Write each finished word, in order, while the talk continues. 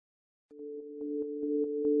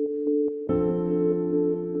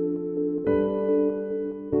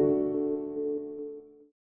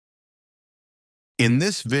In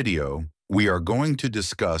this video, we are going to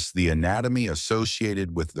discuss the anatomy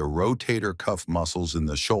associated with the rotator cuff muscles in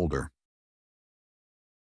the shoulder.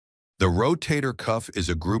 The rotator cuff is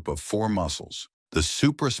a group of four muscles: the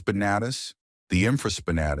supraspinatus, the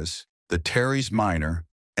infraspinatus, the teres minor,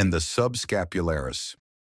 and the subscapularis.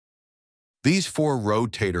 These four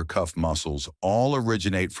rotator cuff muscles all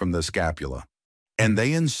originate from the scapula, and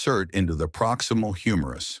they insert into the proximal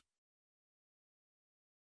humerus.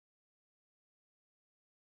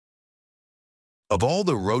 Of all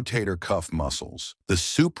the rotator cuff muscles, the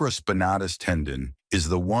supraspinatus tendon is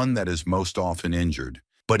the one that is most often injured,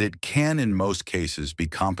 but it can in most cases be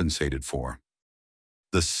compensated for.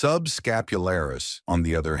 The subscapularis, on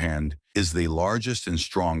the other hand, is the largest and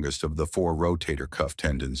strongest of the four rotator cuff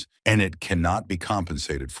tendons, and it cannot be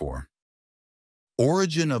compensated for.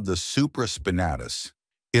 Origin of the supraspinatus.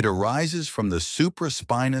 It arises from the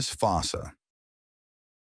supraspinous fossa.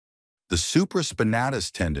 The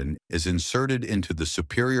supraspinatus tendon is inserted into the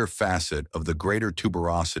superior facet of the greater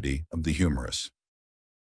tuberosity of the humerus.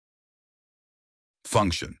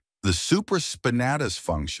 Function. The supraspinatus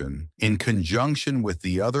function, in conjunction with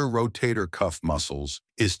the other rotator cuff muscles,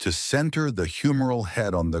 is to center the humeral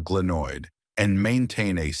head on the glenoid and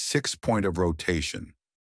maintain a 6-point of rotation.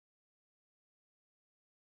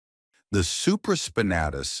 The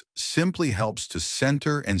supraspinatus simply helps to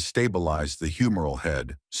center and stabilize the humeral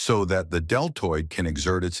head so that the deltoid can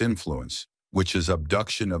exert its influence, which is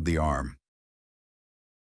abduction of the arm.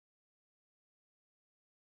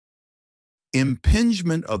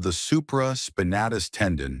 Impingement of the supraspinatus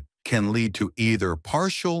tendon can lead to either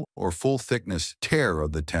partial or full thickness tear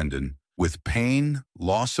of the tendon, with pain,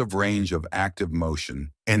 loss of range of active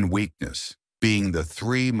motion, and weakness being the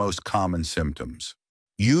three most common symptoms.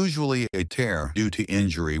 Usually, a tear due to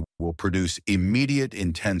injury will produce immediate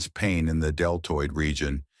intense pain in the deltoid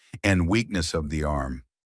region and weakness of the arm.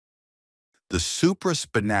 The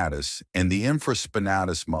supraspinatus and the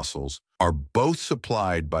infraspinatus muscles are both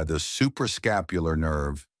supplied by the suprascapular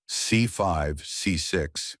nerve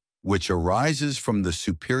C5-C6, which arises from the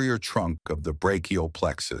superior trunk of the brachial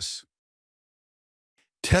plexus.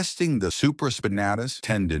 Testing the supraspinatus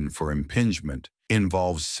tendon for impingement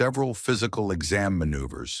involves several physical exam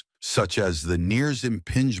maneuvers, such as the Neer's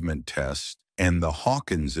impingement test and the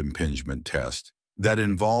Hawkins impingement test, that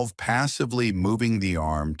involve passively moving the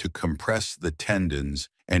arm to compress the tendons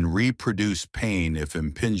and reproduce pain if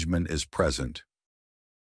impingement is present.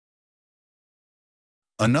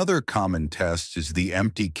 Another common test is the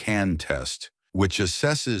empty can test, which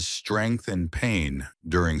assesses strength and pain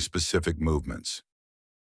during specific movements.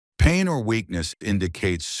 Pain or weakness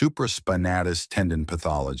indicates supraspinatus tendon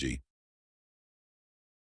pathology.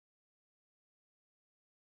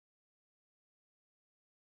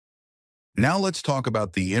 Now let's talk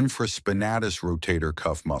about the infraspinatus rotator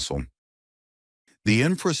cuff muscle. The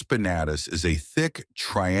infraspinatus is a thick,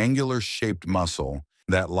 triangular-shaped muscle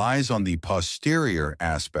that lies on the posterior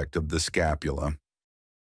aspect of the scapula.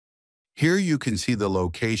 Here you can see the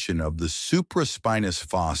location of the supraspinous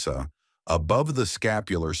fossa above the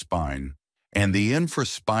scapular spine, and the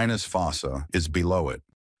infraspinous fossa is below it.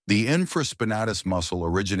 The infraspinatus muscle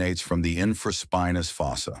originates from the infraspinous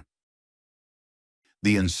fossa.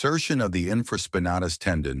 The insertion of the infraspinatus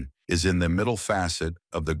tendon is in the middle facet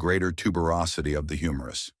of the greater tuberosity of the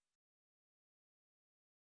humerus.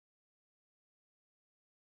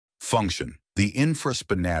 Function. The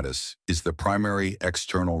infraspinatus is the primary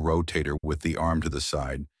external rotator with the arm to the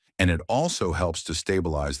side, and it also helps to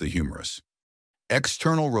stabilize the humerus.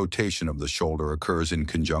 External rotation of the shoulder occurs in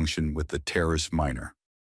conjunction with the teres minor.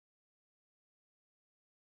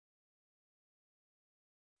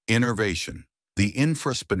 Innervation. The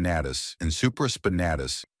infraspinatus and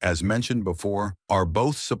supraspinatus, as mentioned before, are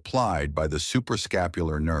both supplied by the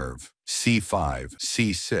suprascapular nerve,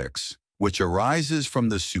 C5-C6, which arises from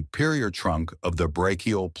the superior trunk of the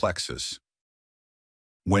brachial plexus.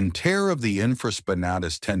 When tear of the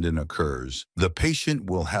infraspinatus tendon occurs, the patient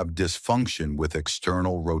will have dysfunction with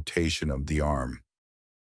external rotation of the arm.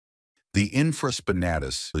 The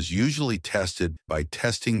infraspinatus is usually tested by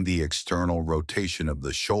testing the external rotation of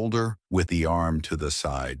the shoulder with the arm to the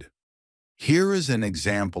side. Here is an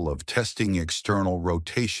example of testing external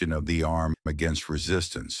rotation of the arm against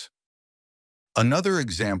resistance. Another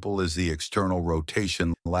example is the external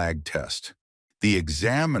rotation lag test. The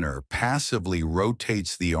examiner passively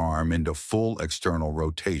rotates the arm into full external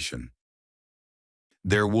rotation.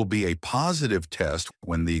 There will be a positive test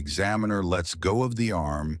when the examiner lets go of the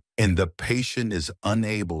arm and the patient is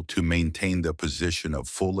unable to maintain the position of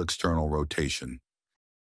full external rotation.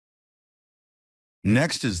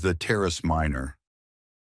 Next is the teres minor.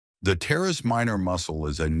 The teres minor muscle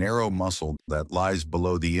is a narrow muscle that lies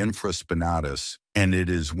below the infraspinatus, and it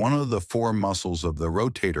is one of the four muscles of the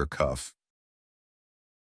rotator cuff.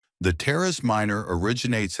 The teres minor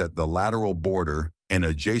originates at the lateral border and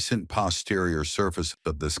adjacent posterior surface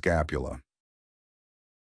of the scapula.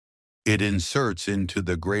 It inserts into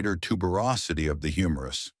the greater tuberosity of the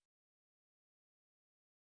humerus.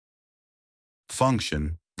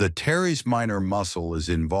 Function: the teres minor muscle is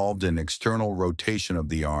involved in external rotation of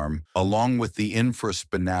the arm, along with the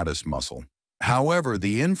infraspinatus muscle. However,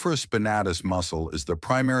 the infraspinatus muscle is the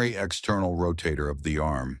primary external rotator of the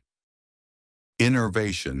arm.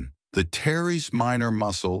 Innervation: the teres minor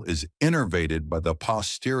muscle is innervated by the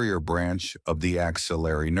posterior branch of the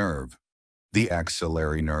axillary nerve. The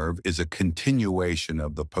axillary nerve is a continuation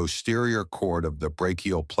of the posterior cord of the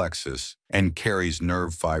brachial plexus and carries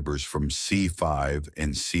nerve fibers from C5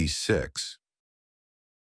 and C6.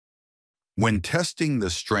 When testing the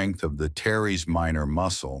strength of the teres minor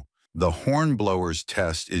muscle, the Hornblower's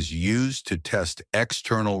test is used to test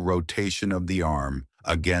external rotation of the arm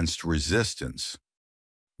against resistance.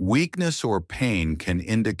 Weakness or pain can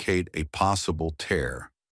indicate a possible tear.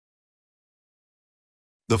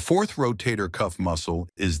 The fourth rotator cuff muscle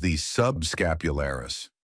is the subscapularis.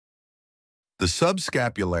 The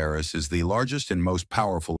subscapularis is the largest and most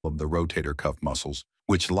powerful of the rotator cuff muscles,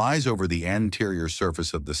 which lies over the anterior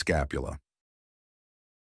surface of the scapula.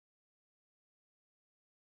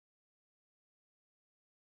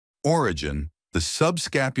 Origin: the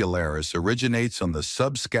subscapularis originates on the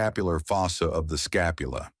subscapular fossa of the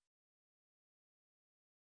scapula.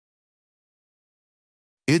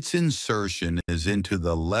 Its insertion is into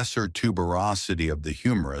the lesser tuberosity of the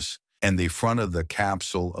humerus and the front of the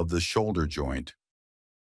capsule of the shoulder joint.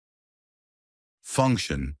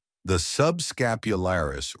 Function: the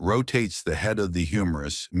subscapularis rotates the head of the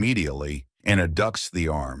humerus medially and adducts the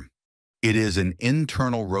arm. It is an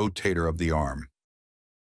internal rotator of the arm.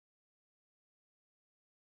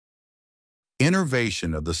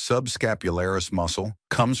 Innervation of the subscapularis muscle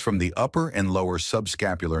comes from the upper and lower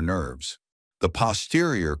subscapular nerves, the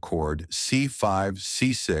posterior cord C5,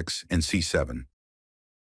 C6, and C7.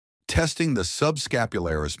 Testing the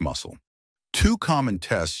subscapularis muscle. Two common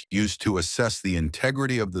tests used to assess the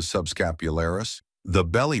integrity of the subscapularis: the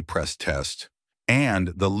belly press test and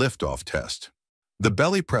the liftoff test. The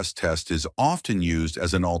belly press test is often used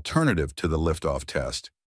as an alternative to the liftoff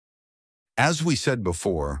test. As we said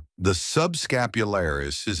before, the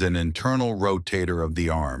subscapularis is an internal rotator of the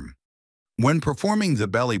arm. When performing the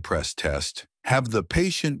belly press test, have the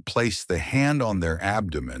patient place the hand on their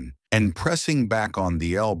abdomen, and pressing back on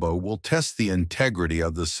the elbow will test the integrity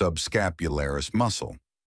of the subscapularis muscle.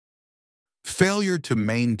 Failure to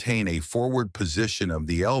maintain a forward position of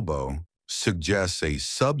the elbow suggests a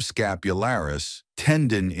subscapularis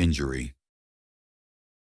tendon injury.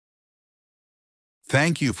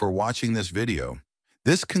 Thank you for watching this video.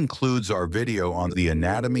 This concludes our video on the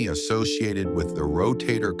anatomy associated with the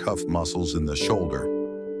rotator cuff muscles in the shoulder.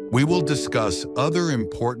 We will discuss other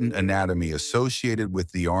important anatomy associated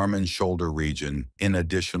with the arm and shoulder region in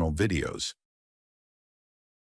additional videos.